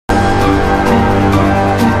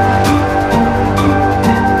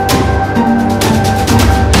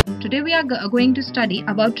going to study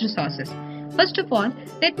about resources. First of all,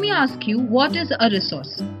 let me ask you, what is a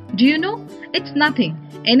resource? Do you know? It's nothing.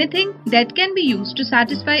 Anything that can be used to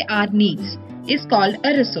satisfy our needs is called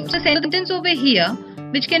a resource. A sentence over here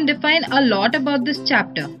which can define a lot about this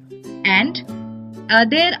chapter. And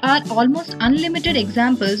there are almost unlimited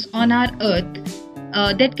examples on our earth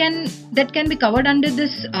that can be covered under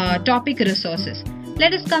this topic resources.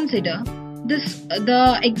 Let us consider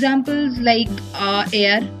the examples like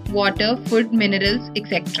air, water, food, minerals,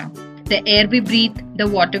 etc. The air we breathe, the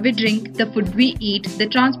water we drink, the food we eat, the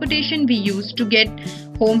transportation we use to get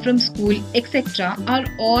home from school, etc. are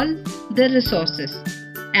all the resources.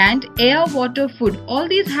 And air, water, food, all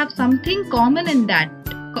these have something common in that.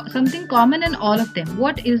 Something common in all of them.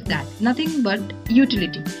 What is that? Nothing but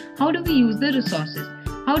utility. How do we use the resources?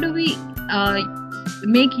 How do we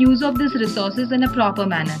make use of these resources in a proper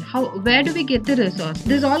manner? Where do we get the resource?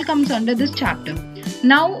 This all comes under this chapter.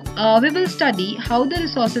 Now we will study how the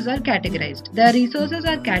resources are categorized. The resources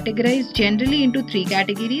are categorized generally into three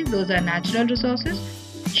categories. Those are natural resources,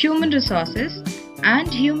 human resources, and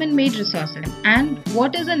human-made resources. And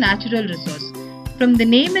what is a natural resource? From the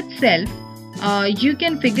name itself, you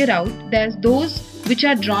can figure out that those which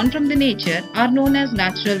are drawn from the nature are known as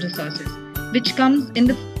natural resources, which comes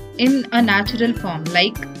in a natural form.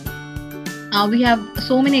 Like we have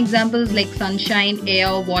so many examples like sunshine,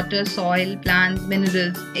 air, water, soil, plants,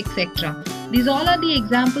 minerals, etc. These all are the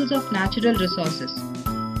examples of natural resources.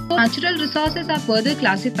 Natural resources are further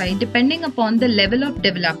classified depending upon the level of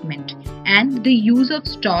development and the use of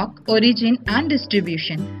stock, origin and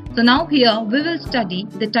distribution. So now here we will study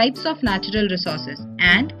the types of natural resources,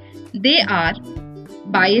 and they are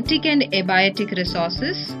biotic and abiotic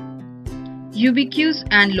resources, ubiquitous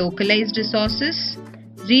and localized resources,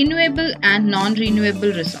 renewable and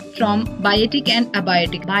non-renewable resources. From biotic and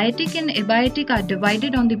abiotic. Biotic and abiotic are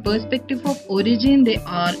divided on the perspective of origin they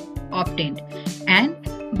are obtained. And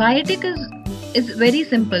biotic is very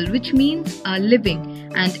simple, which means living,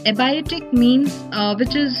 and abiotic means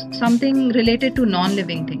which is something related to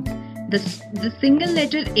non-living things. The single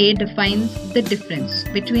letter A defines the difference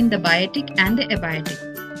between the biotic and the abiotic.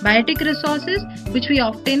 Biotic resources which we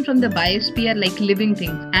obtain from the biosphere, like living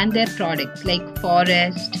things and their products like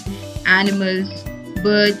forest, animals,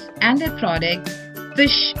 birds and their products,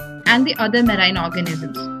 fish and the other marine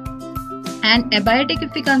organisms. And abiotic,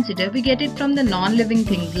 if we consider, we get it from the non-living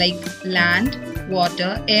things like land,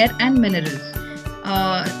 water, air and minerals.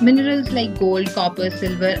 Minerals like gold, copper,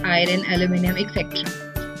 silver, iron, aluminium, etc.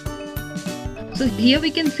 So here we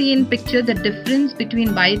can see in picture the difference between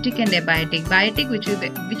biotic and abiotic. Biotic, which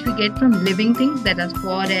we get from living things, that is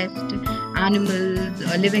forest, animals,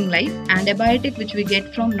 living life, and abiotic, which we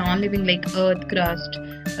get from non-living like earth, crust,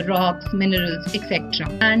 rocks, minerals, etc.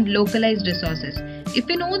 And localized resources. If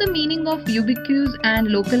you know the meaning of ubiquitous and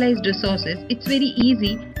localized resources, it's very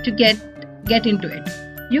easy to get into it.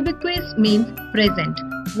 Ubiquitous means present.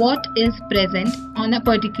 What is present on a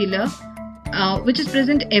particular, which is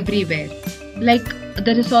present everywhere. Like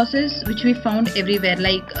the resources which we found everywhere,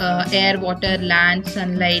 like air, water, land,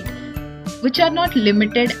 sunlight, which are not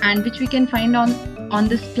limited and which we can find on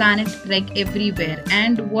this planet like everywhere.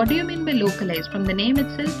 And what do you mean by localized? From the name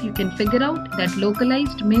itself, you can figure out that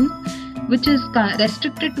localized means which is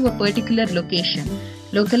restricted to a particular location.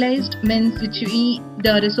 Localized means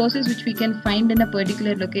the resources which we can find in a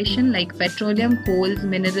particular location, like petroleum, coals,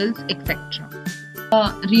 minerals, etc.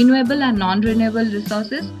 Renewable and non-renewable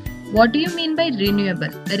resources. What do you mean by renewable?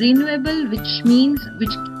 Renewable, which means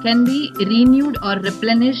which can be renewed or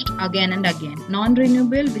replenished again and again.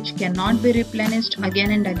 Non-renewable, which cannot be replenished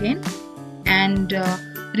again and again. And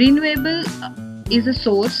renewable is a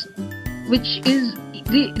source which is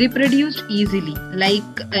reproduced easily. Like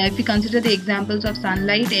if you consider the examples of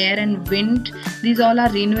sunlight, air and wind, these all are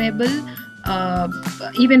renewable.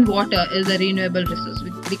 Even water is a renewable resource,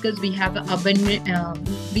 because we have abundant,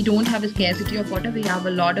 we don't have a scarcity of water. We have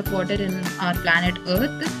a lot of water in our planet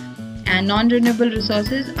Earth. And non-renewable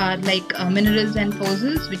resources are like minerals and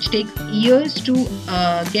fossils, which take years to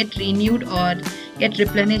get renewed or get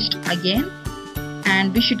replenished again.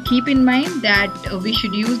 And we should keep in mind that we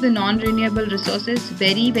should use the non-renewable resources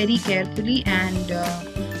very, very carefully and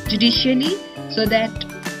judicially, so that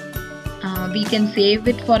we can save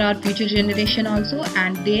it for our future generation also.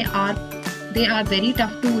 And they are very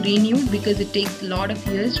tough to renew because it takes a lot of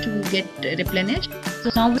years to get replenished.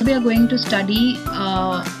 So now we are going to study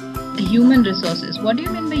human resources. What do you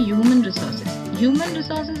mean by human resources? Human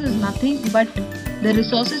resources is nothing but the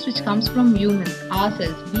resources which comes from humans,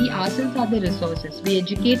 ourselves. We ourselves are the resources. We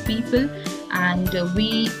educate people and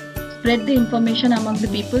we spread the information among the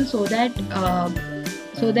people so that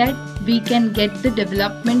so that we can get the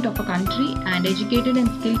development of a country, and educated and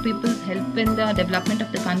skilled people help in the development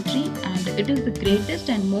of the country, and it is the greatest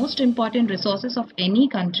and most important resources of any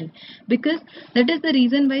country, because that is the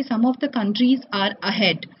reason why some of the countries are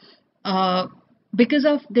ahead, because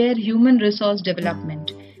of their human resource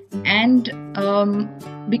development. And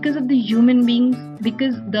because of the human beings,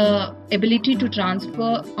 because the ability to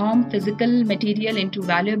transform physical material into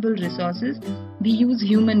valuable resources, we use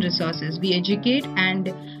human resources, we educate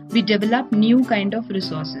and we develop new kind of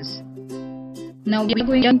resources. Now we are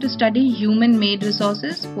going to study human made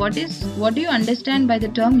resources. What do you understand by the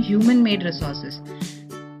term human made resources?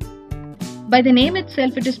 By the name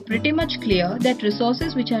itself, it is pretty much clear that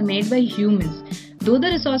resources which are made by humans, though the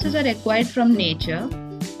resources are acquired from nature,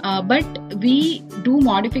 but we do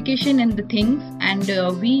modification in the things, and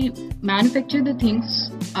we manufacture the things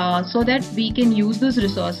so that we can use those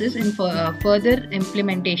resources in further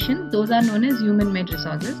implementation. Those are known as human made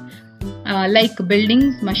resources, like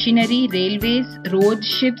buildings, machinery, railways, roads,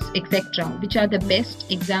 ships, etc., which are the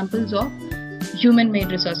best examples of human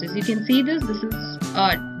made resources. You can see this is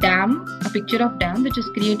a dam, a picture of dam which is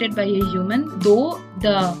created by a human, though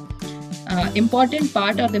the important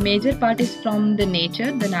part or the major part is from the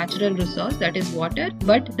nature, the natural resource, that is water,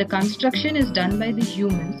 but the construction is done by the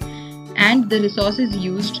humans and the resource is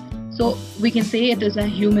used, so we can say it is a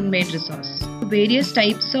human made resource. Various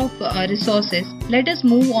types of resources. Let us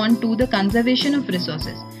move on to the conservation of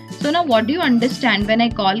resources. So now what do you understand when I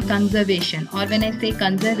call conservation, or when I say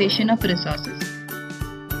conservation of resources?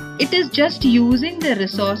 It is just using the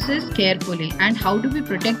resources carefully. And how do we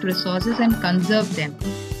protect resources and conserve them?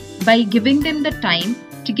 By giving them the time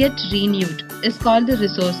to get renewed is called the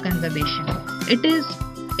resource conservation.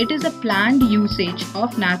 It is a planned usage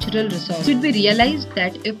of natural resources. Should we realize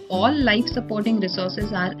that if all life supporting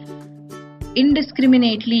resources are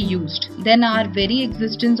indiscriminately used, then our very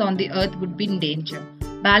existence on the earth would be in danger.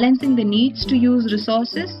 Balancing the needs to use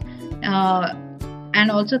resources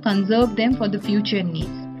and also conserve them for the future needs.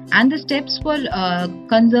 And the steps for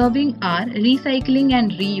conserving are recycling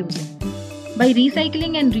and reusing. By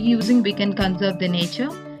recycling and reusing, we can conserve the nature,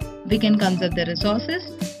 we can conserve the resources.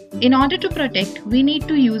 In order to protect, we need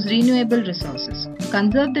to use renewable resources,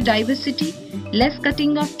 conserve the diversity, less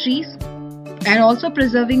cutting of trees, and also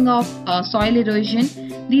preserving of soil erosion.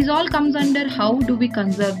 These all comes under how do we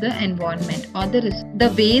conserve the environment, or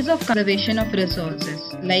the ways of conservation of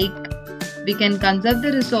resources. Like, we can conserve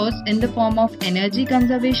the resource in the form of energy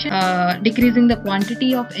conservation, decreasing the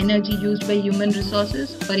quantity of energy used by human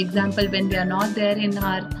resources. For example, when we are not there in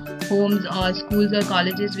our homes or schools or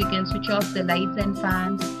colleges, we can switch off the lights and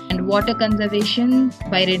fans. And water conservation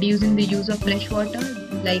by reducing the use of fresh water.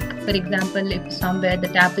 Like, for example, if somewhere the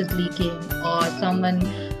tap is leaking or someone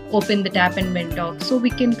opened the tap and went off, so we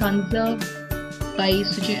can conserve by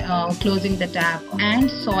closing the tap.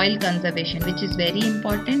 And soil conservation, which is very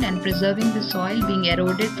important, and preserving the soil being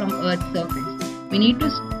eroded from Earth's surface. We need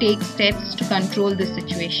to take steps to control this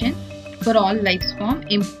situation for all life forms,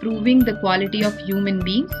 improving the quality of human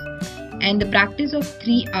beings. And the practice of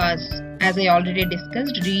 3 R's, as I already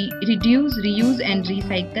discussed, reduce, reuse and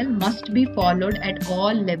recycle, must be followed at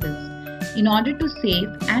all levels in order to save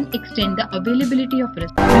and extend the availability of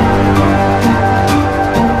resources.